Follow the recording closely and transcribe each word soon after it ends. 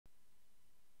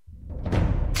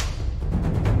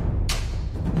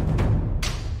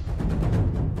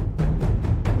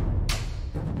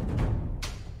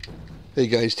Hey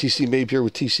guys, TC Mabe here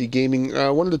with TC Gaming.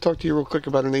 I wanted to talk to you real quick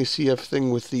about an ACF thing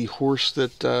with the horse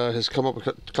that has come up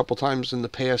a couple times in the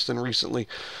past and recently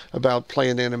about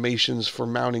playing animations for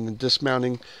mounting and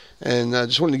dismounting. And I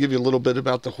just wanted to give you a little bit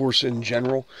about the horse in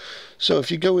general. So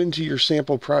if you go into your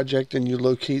sample project and you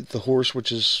locate the horse,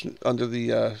 which is under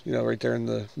the, right there in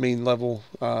the main level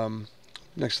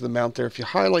next to the mount there, if you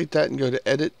highlight that and go to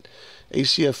Edit,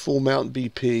 ACF Full Mount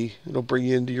BP, it'll bring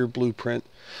you into your blueprint.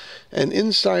 And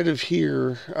inside of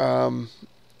here,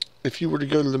 if you were to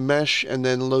go to the mesh and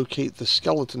then locate the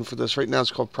skeleton for this, right now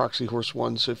it's called Proxy Horse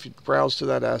 1. So if you browse to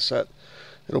that asset,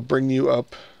 it'll bring you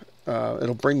up,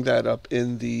 it'll bring that up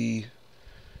in the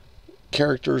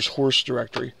characters horse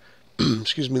directory.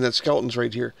 Excuse me, that skeleton's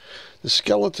right here. The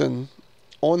skeleton,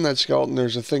 on that skeleton,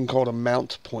 there's a thing called a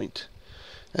mount point.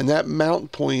 And that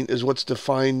mount point is what's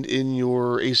defined in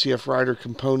your ACF rider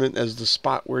component as the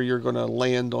spot where you're going to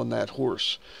land on that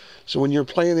horse. So when you're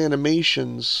playing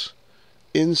animations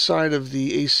inside of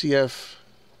the ACF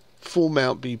full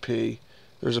mount BP,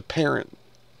 there's a parent.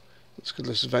 Let's go to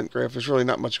this event graph. There's really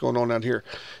not much going on out here.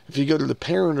 If you go to the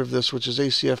parent of this, which is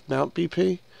ACF Mount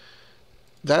BP,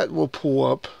 that will pull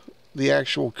up the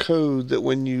actual code that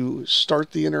when you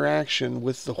start the interaction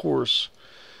with the horse,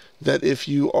 that if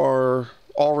you are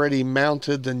already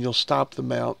mounted, then you'll stop the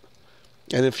mount.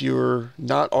 And if you're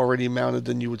not already mounted,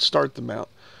 then you would start the mount.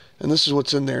 And this is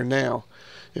what's in there now.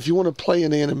 If you want to play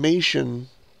an animation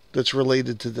that's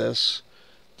related to this,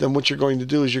 then what you're going to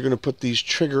do is you're going to put these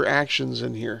trigger actions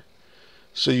in here.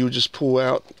 So you would just pull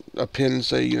out a pin and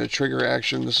say, trigger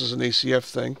action. This is an ACF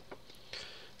thing.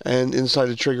 And inside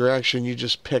the trigger action, you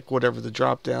just pick whatever the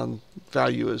drop down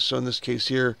value is. So in this case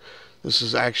here, this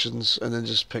is actions, and then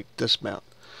just pick dismount.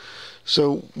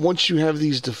 So once you have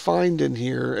these defined in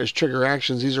here as trigger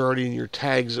actions, these are already in your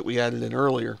tags that we added in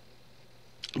earlier.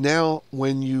 Now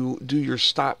when you do your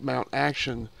stop mount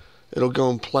action, it'll go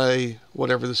and play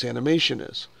whatever this animation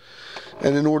is.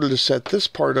 And in order to set this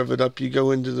part of it up, you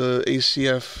go into the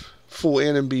ACF full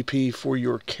anim BP for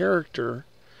your character,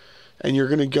 and you're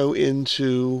going to go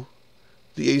into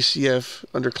the ACF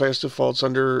under class defaults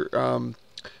under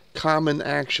common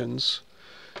actions,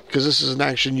 because this is an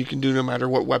action you can do no matter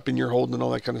what weapon you're holding and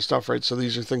all that kind of stuff, right? So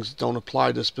these are things that don't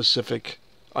apply to specific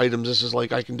items. This is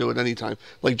like I can do it anytime,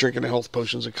 like drinking a health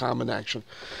potion is a common action,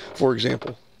 for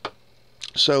example.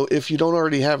 So if you don't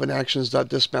already have an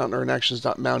actions.dismount or an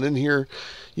actions.mount in here,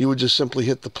 you would just simply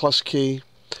hit the plus key.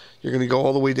 You're going to go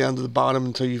all the way down to the bottom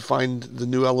until you find the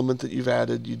new element that you've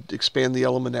added. You'd expand the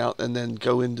element out and then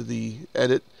go into the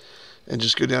edit and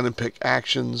just go down and pick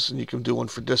actions, and you can do one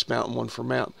for dismount and one for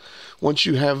mount. Once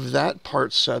you have that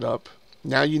part set up,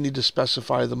 now you need to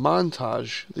specify the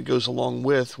montage that goes along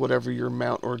with whatever your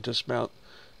mount or dismount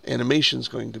animation is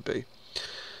going to be.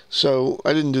 So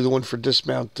I didn't do the one for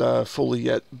dismount fully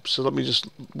yet, so let me just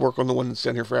work on the one that's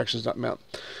down here for actions.mount.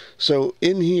 So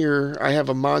in here I have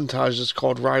a montage that's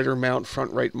called rider mount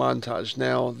front right montage.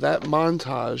 Now that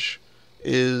montage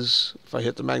is, if I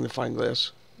hit the magnifying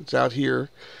glass, it's out here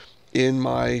in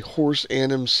my horse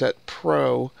anim set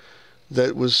pro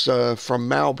that was from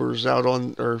Malber's out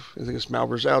on, or I think it's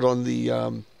Malber's out on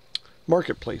the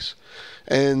marketplace.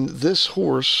 And this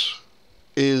horse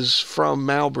is from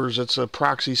Malber's. It's a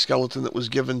proxy skeleton that was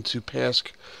given to Pask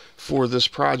for this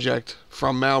project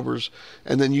from Malber's,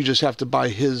 and then you just have to buy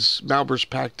his Malber's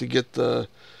pack to get the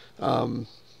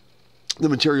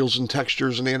materials and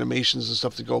textures and animations and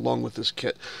stuff that go along with this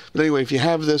kit. But anyway, if you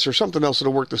have this or something else,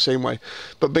 it'll work the same way.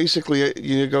 But basically,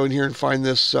 you go in here and find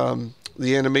this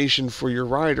the animation for your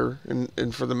rider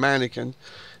and for the mannequin.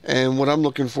 And what I'm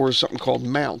looking for is something called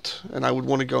mount. And I would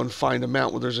want to go and find a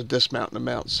mount where there's a dismount and a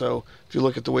mount. So if you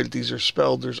look at the way that these are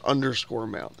spelled, there's underscore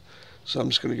mount. So I'm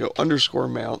just going to go underscore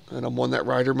mount, and I'm on that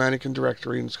rider mannequin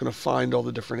directory, and it's going to find all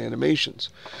the different animations.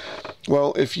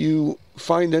 Well, if you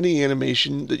find any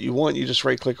animation that you want, you just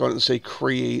right click on it and say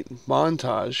create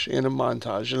montage, and a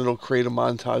montage, and it'll create a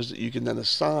montage that you can then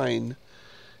assign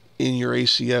in your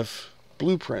ACF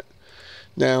blueprint.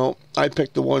 Now, I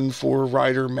picked the one for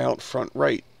rider mount front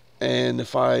right, and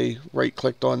if I right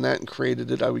clicked on that and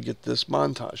created it, I would get this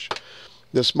montage.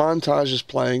 This montage is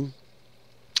playing.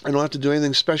 I don't have to do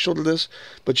anything special to this,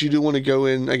 but you do want to go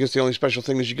in. I guess the only special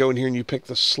thing is you go in here and you pick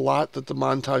the slot that the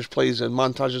montage plays in.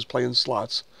 Montages play in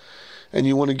slots. And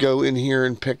you want to go in here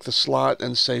and pick the slot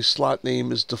and say slot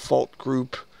name is default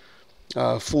group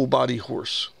full body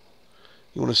horse.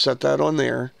 You want to set that on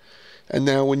there. And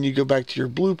now when you go back to your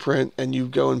blueprint and you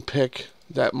go and pick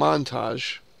that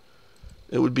montage,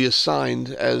 it would be assigned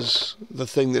as the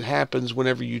thing that happens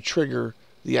whenever you trigger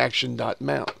the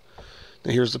action.mount.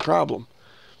 Now here's the problem.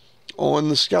 On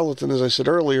the skeleton, as I said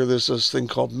earlier, there's this thing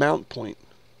called mount point.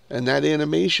 And that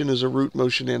animation is a root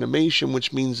motion animation,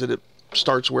 which means that it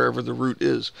starts wherever the root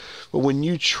is. But when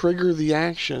you trigger the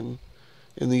action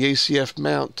in the ACF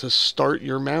mount to start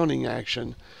your mounting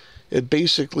action, it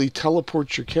basically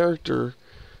teleports your character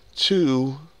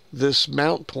to this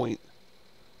mount point.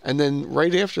 And then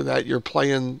right after that, you're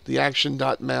playing the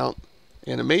action.mount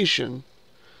animation,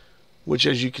 which,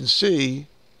 as you can see,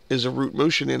 is a root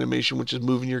motion animation, which is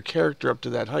moving your character up to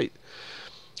that height.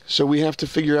 So we have to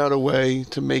figure out a way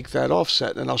to make that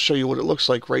offset, and I'll show you what it looks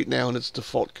like right now in its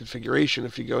default configuration.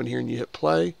 If you go in here and you hit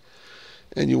play,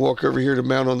 and you walk over here to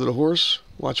mount onto the horse,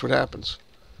 watch what happens.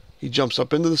 He jumps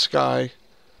up into the sky,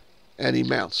 and he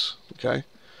mounts, okay?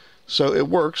 So it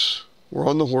works. We're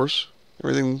on the horse,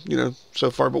 everything, so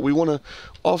far, but we want to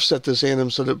offset this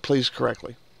anim so that it plays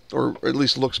correctly, or at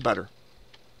least looks better.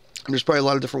 And there's probably a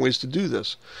lot of different ways to do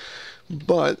this.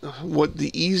 But what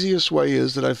the easiest way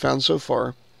is that I've found so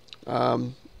far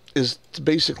is to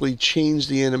basically change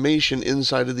the animation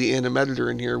inside of the anim editor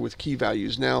in here with key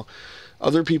values. Now,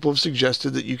 other people have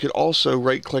suggested that you could also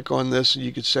right-click on this and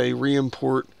you could say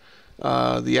re-import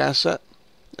the asset,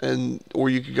 or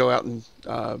you could go out and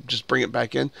just bring it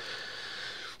back in.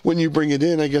 When you bring it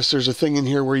in, I guess there's a thing in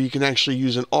here where you can actually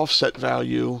use an offset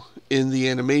value in the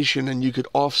animation, and you could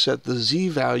offset the Z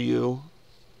value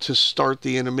to start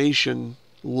the animation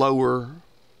lower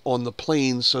on the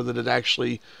plane so that it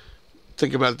actually,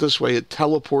 think about it this way, it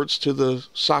teleports to the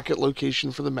socket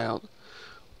location for the mount,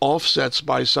 offsets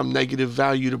by some negative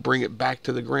value to bring it back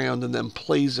to the ground, and then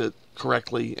plays it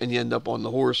correctly, and you end up on the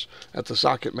horse at the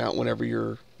socket mount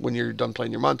when you're done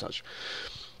playing your montage.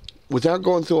 Without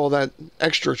going through all that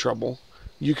extra trouble,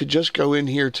 you could just go in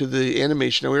here to the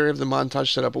animation. Now we already have the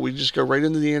montage set up, but we just go right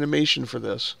into the animation for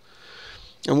this.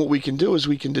 And what we can do is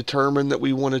we can determine that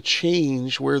we want to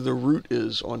change where the root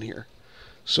is on here.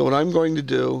 So what I'm going to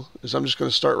do is I'm just going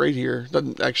to start right here.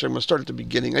 Actually, I'm going to start at the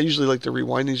beginning. I usually like to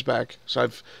rewind these back. So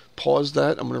I've paused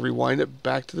that. I'm going to rewind it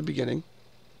back to the beginning.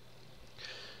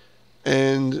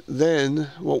 And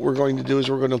then what we're going to do is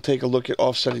we're going to take a look at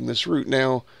offsetting this root.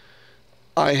 Now,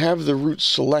 I have the root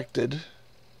selected,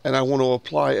 and I want to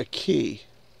apply a key.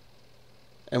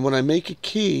 And when I make a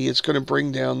key, it's going to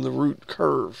bring down the root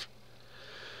curve.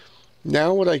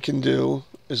 Now what I can do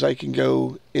is I can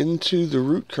go into the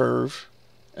root curve,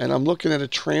 and I'm looking at a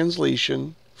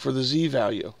translation for the Z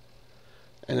value.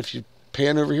 And if you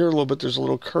pan over here a little bit, there's a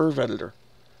little curve editor.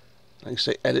 I can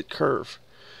say edit curve.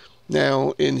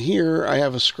 Now in here I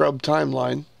have a scrub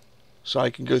timeline, so I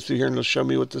can go through here and it'll show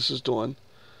me what this is doing.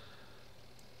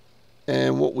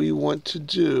 And what we want to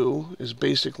do is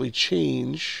basically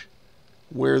change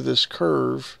where this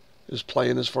curve is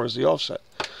playing as far as the offset.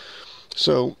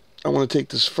 So I want to take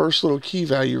this first little key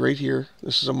value right here.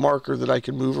 This is a marker that I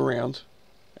can move around.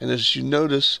 And as you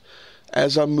notice,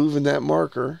 as I'm moving that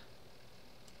marker,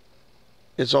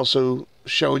 it's also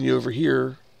showing you over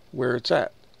here where it's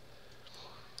at.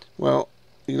 Well,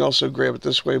 you can also grab it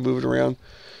this way, move it around.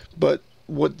 But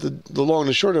what the long and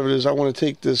the short of it is, I want to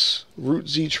take this root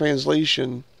Z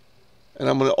translation and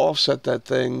I'm going to offset that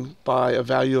thing by a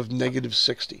value of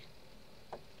 -60.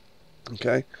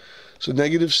 Okay, so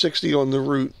 -60 on the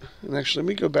root. And actually, let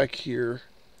me go back here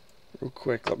real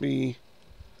quick. Let me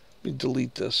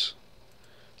delete this.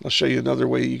 I'll show you another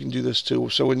way you can do this too.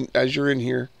 So as you're in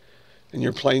here and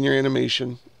you're playing your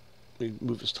animation, let me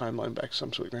move this timeline back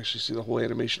some so we can actually see the whole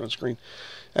animation on screen.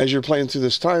 As you're playing through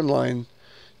this timeline,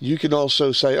 you can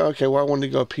also say, okay, well, I want to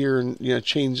go up here and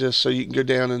change this, so you can go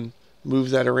down and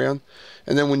move that around.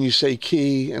 And then when you say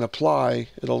key and apply,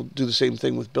 it'll do the same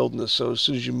thing with building this. So as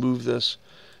soon as you move this,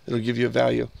 it'll give you a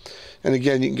value. And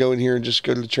again, you can go in here and just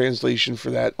go to the translation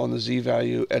for that on the Z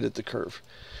value, edit the curve.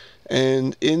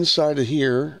 And inside of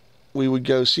here, we would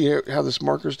go, see how this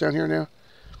marker's down here now?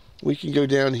 We can go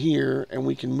down here and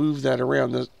we can move that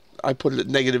around. I put it at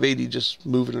 -80, just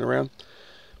moving it around.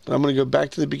 But I'm going to go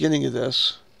back to the beginning of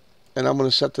this, and I'm going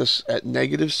to set this at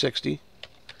 -60.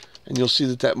 And you'll see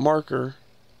that that marker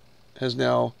has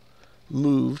now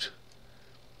moved.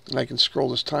 And I can scroll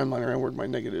this timeline around. Where'd my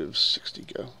 -60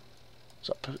 go? It's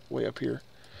way up here.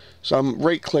 So I'm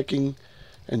right-clicking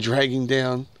and dragging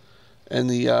down, and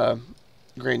the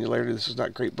granularity, this is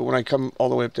not great, but when I come all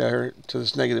the way up there to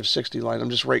this -60 line, I'm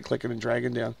just right-clicking and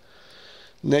dragging down.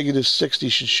 -60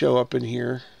 should show up in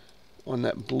here on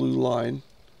that blue line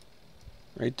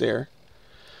right there.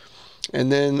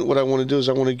 And then what I want to do is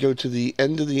I want to go to the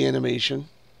end of the animation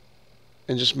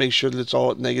and just make sure that it's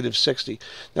all at -60.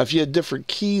 Now if you had different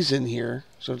keys in here,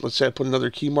 so let's say I put another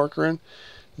key marker in,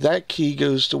 that key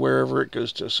goes to wherever it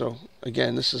goes to. So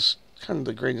again, this is kind of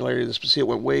the granularity of this, but see it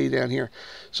went way down here.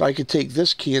 So I could take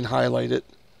this key and highlight it,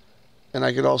 and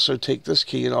I could also take this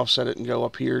key and offset it and go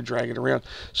up here, drag it around.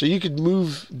 So you could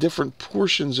move different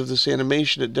portions of this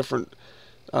animation at different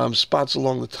spots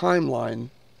along the timeline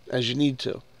as you need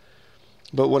to.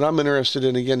 But what I'm interested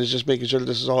in, again, is just making sure that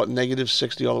this is all at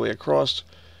 -60 all the way across.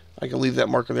 I can leave that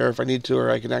marker there if I need to,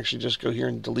 or I can actually just go here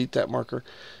and delete that marker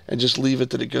and just leave it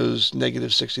that it goes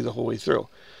 -60 the whole way through.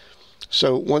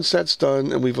 So once that's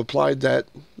done and we've applied that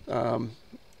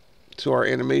to our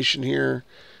animation here,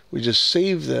 we just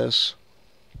save this.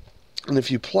 And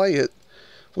if you play it,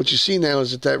 what you see now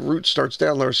is that that root starts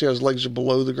down lower. See how his legs are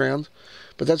below the ground?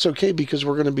 But that's okay because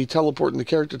we're going to be teleporting the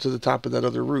character to the top of that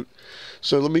other root.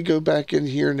 So let me go back in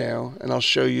here now, and I'll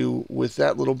show you with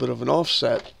that little bit of an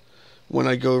offset. When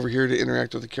I go over here to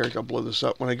interact with the character, I'll blow this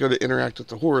up. When I go to interact with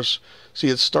the horse, see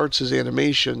it starts his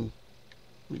animation.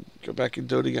 Let me go back and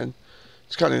do it again.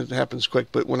 It's kind of happens quick,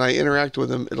 but when I interact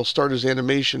with him, it'll start his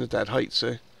animation at that height,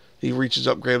 see? He reaches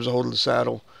up, grabs a hold of the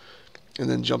saddle, and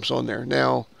then jumps on there.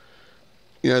 Now,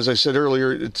 you know, as I said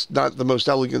earlier, it's not the most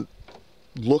elegant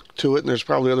look to it, and there's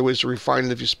probably other ways to refine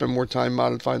it if you spend more time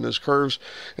modifying those curves.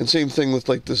 And same thing with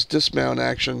like this dismount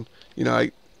action. You know,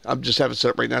 I'm just have it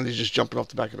set up right now, and he's just jumping off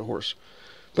the back of the horse.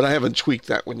 But I haven't tweaked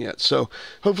that one yet. So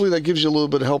hopefully that gives you a little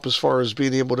bit of help as far as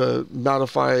being able to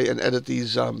modify and edit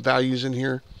these values in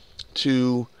here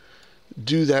to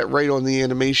do that right on the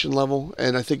animation level.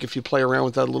 And I think if you play around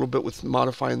with that a little bit with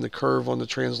modifying the curve on the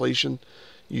translation,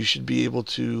 you should be able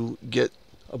to get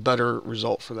a better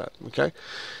result for that. Okay.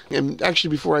 And actually,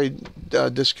 before I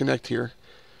disconnect here,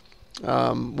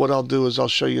 what I'll do is I'll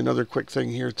show you another quick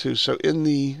thing here too. So in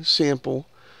the sample,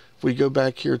 if we go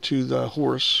back here to the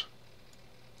horse,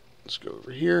 let's go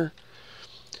over here.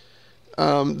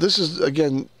 This is,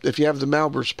 again, if you have the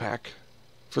Malbers pack,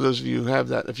 for those of you who have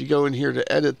that, if you go in here to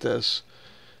edit this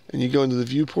and you go into the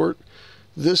viewport,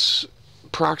 this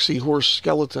proxy horse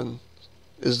skeleton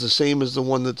is the same as the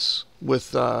one that's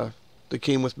with that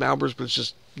came with Malbers, but it's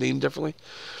just named differently.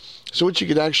 So what you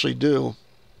could actually do,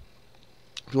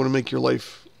 if you want to make your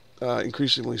life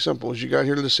increasingly simple, is you got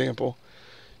here to the sample,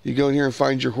 you go in here and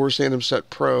find your horse Anim Set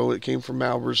Pro. It came from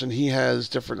Malbers, and he has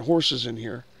different horses in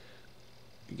here.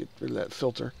 You get rid of that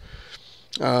filter.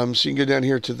 So you can go down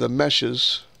here to the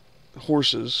meshes,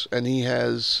 horses, and he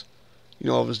has, you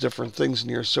know, all of his different things in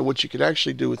here. So what you could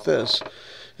actually do with this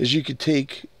is you could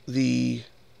take the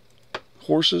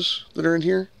horses that are in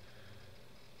here,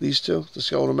 these two, the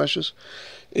skeletal meshes.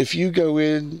 If you go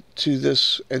into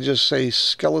this and just say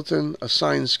skeleton,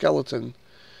 assign skeleton,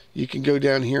 you can go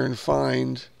down here and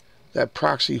find that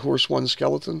proxy horse 1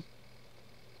 skeleton,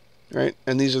 right?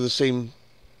 And these are the same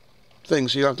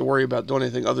things, so you don't have to worry about doing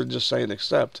anything other than just saying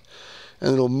accept,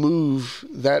 and it'll move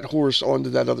that horse onto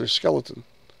that other skeleton.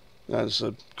 That's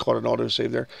caught an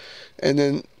autosave there. And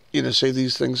then, you know, save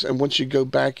these things, and once you go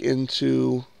back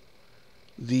into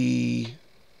the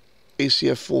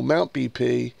ACF full mount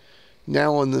BP,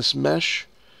 now on this mesh,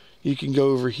 you can go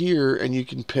over here and you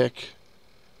can pick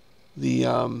the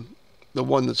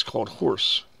one that's called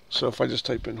horse. So if I just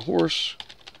type in horse,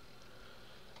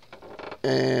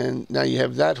 and now you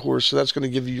have that horse, so that's going to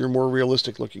give you your more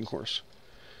realistic looking horse.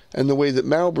 And the way that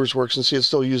Malbers works, and see it's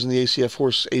still using the ACF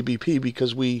horse ABP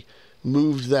because we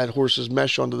moved that horse's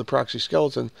mesh onto the proxy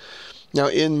skeleton. Now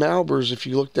in Malbers, if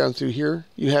you look down through here,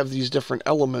 you have these different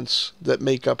elements that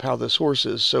make up how this horse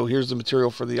is. So here's the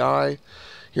material for the eye,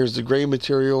 here's the gray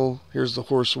material, here's the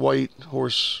horse white,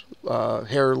 horse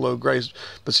hair low gray.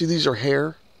 But see, these are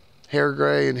hair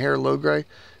gray and hair low gray,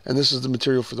 and this is the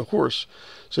material for the horse.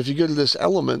 So if you go to this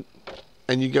element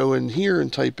and you go in here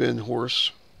and type in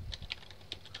horse,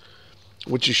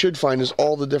 what you should find is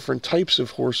all the different types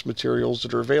of horse materials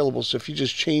that are available. So if you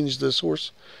just change this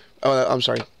horse, I'm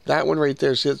sorry, that one right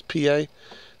there, see that's PA?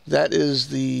 That is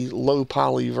the low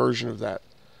poly version of that.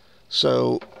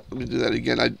 So let me do that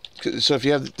again. So if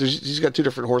you have, he's got 2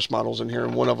 different horse models in here,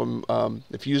 and one of them,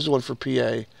 if you use the one for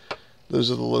PA,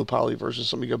 those are the low poly versions.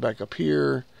 So let me go back up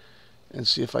here and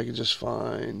see if I can just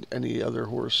find any other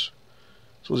horse.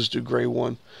 So we'll just do gray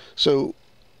 1. So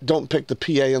don't pick the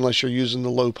PA unless you're using the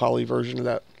low poly version of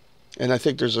that. And I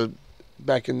think there's a,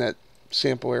 back in that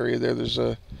sample area there, there's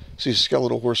a, see,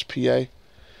 skeletal horse PA.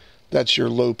 That's your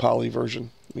low poly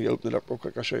version. Let me open it up real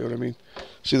quick, I'll show you what I mean.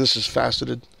 See, this is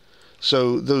faceted.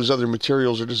 So those other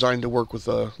materials are designed to work with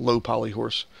a low poly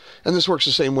horse. And this works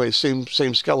the same way, same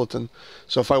skeleton.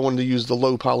 So if I wanted to use the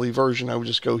low poly version, I would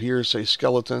just go here, say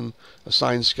skeleton,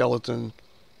 assign skeleton,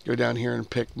 go down here and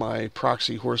pick my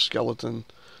proxy horse skeleton,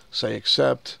 say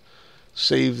accept,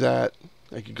 save that.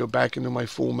 I could go back into my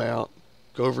full mount,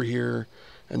 go over here,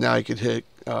 and now I could hit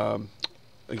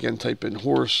again, type in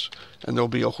horse, and there'll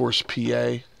be a horse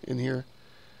PA in here.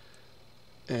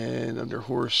 And under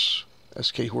horse,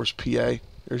 SK horse PA,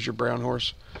 there's your brown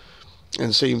horse.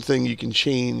 And same thing, you can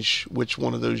change which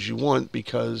one of those you want,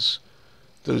 because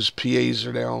those PAs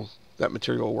are now, that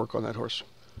material will work on that horse.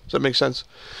 Does that make sense?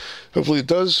 Hopefully it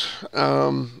does.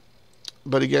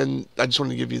 But again, I just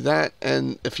wanted to give you that.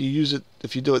 And if you use it,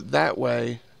 if you do it that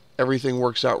way, everything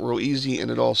works out real easy and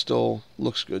it all still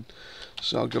looks good.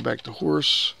 So I'll go back to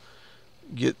horse,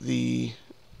 get the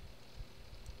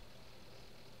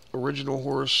original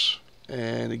horse,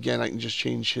 and again, I can just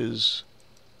change his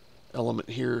element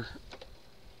here.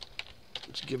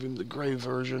 Let's give him the gray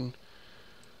version.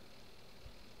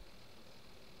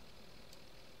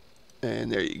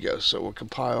 And there you go. So we'll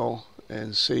compile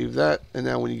and save that. And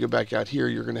now when you go back out here,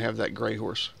 you're going to have that gray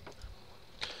horse.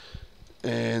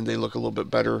 And they look a little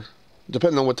bit better,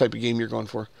 depending on what type of game you're going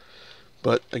for.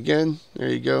 But again, there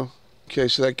you go. Okay,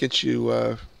 so that gets you,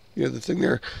 you know, the thing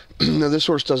there. Now this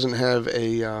horse doesn't have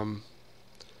a,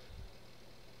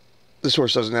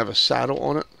 saddle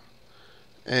on it.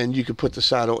 And you could put the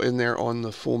saddle in there on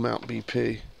the full mount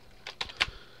BP.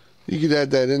 You could add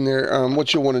that in there.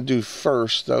 What you'll want to do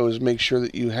first, though, is make sure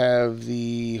that you have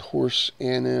the horse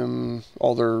anim,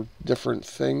 all their different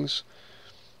things.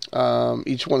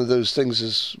 Each one of those things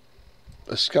is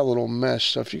a skeletal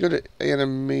mesh. So if you go to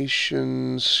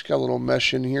animation skeletal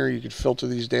mesh in here, you could filter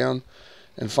these down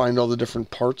and find all the different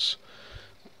parts.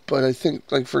 But I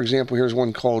think, like for example, here's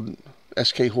one called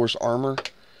SK Horse Armor.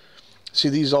 See,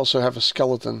 these also have a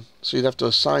skeleton. So you'd have to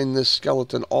assign this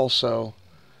skeleton also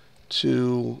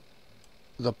to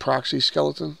the proxy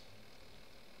skeleton,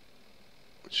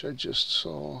 which I just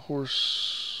saw.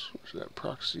 Horse, where's that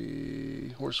proxy?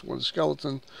 Horse 1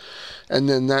 skeleton, and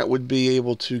then that would be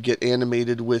able to get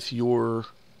animated with your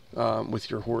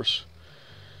horse.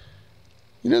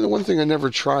 You know, the one thing I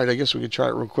never tried, I guess we could try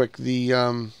it real quick.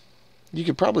 The you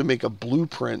could probably make a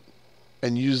blueprint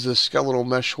and use this skeletal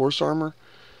mesh horse armor.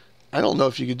 I don't know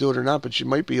if you could do it or not, but you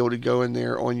might be able to go in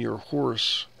there on your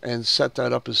horse and set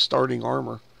that up as starting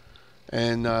armor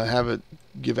and have it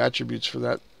give attributes for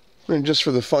that. And just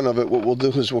for the fun of it, what we'll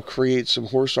do is we'll create some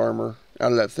horse armor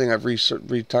out of that thing. I've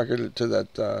retargeted it to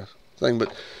that thing,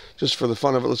 but just for the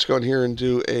fun of it, let's go in here and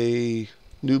do a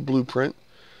new blueprint.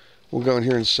 We'll go in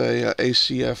here and say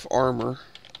ACF armor.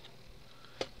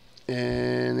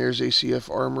 And there's ACF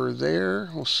armor there.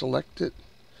 We'll select it.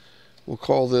 We'll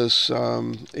call this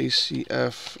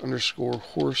ACF underscore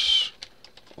horse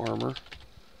armor.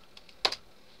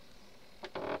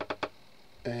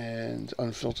 And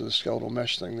unfilter the skeletal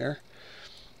mesh thing there.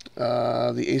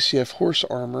 The ACF horse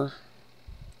armor,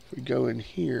 if we go in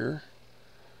here,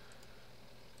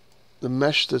 the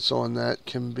mesh that's on that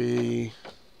can be,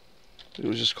 it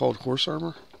was just called horse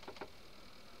armor.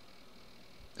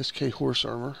 SK horse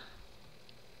armor.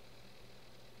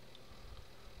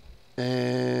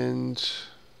 And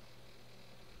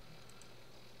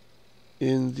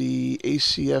in the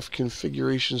ACF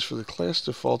configurations for the class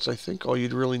defaults, I think all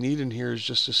you'd really need in here is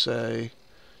just to say,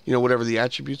 you know, whatever the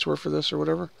attributes were for this or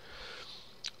whatever.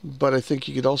 But I think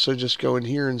you could also just go in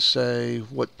here and say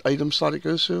what item slot it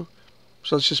goes to.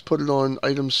 So let's just put it on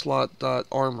item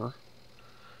slot.armor.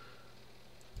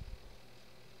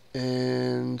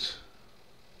 And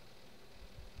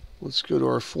let's go to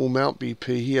our full mount BP.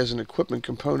 He has an equipment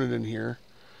component in here,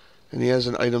 and he has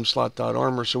an item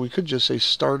slot.armor. So we could just say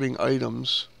starting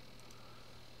items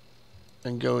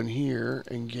and go in here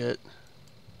and get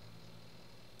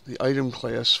the item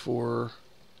class for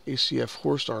ACF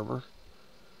horse armor.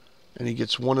 And he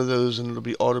gets one of those and it'll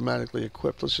be automatically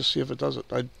equipped. Let's just see if it does it.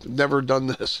 I've never done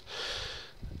this.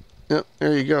 Yep,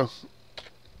 there you go.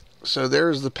 So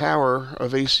there's the power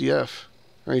of ACF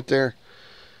right there.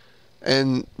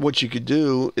 And what you could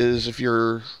do is, if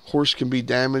your horse can be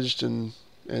damaged and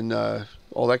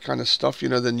all that kind of stuff, you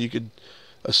know, then you could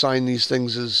assign these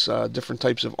things as different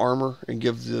types of armor and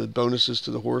give the bonuses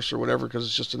to the horse or whatever, because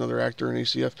it's just another actor in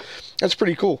ACF. That's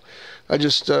pretty cool. I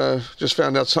just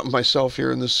found out something myself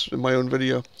here in my own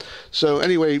video. So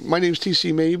anyway, my name's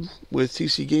TC Mabe with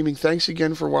TC Gaming. Thanks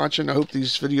again for watching. I hope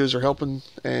these videos are helping,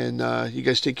 and you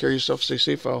guys take care of yourself. Stay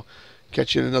safe. I'll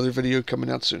catch you in another video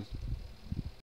coming out soon.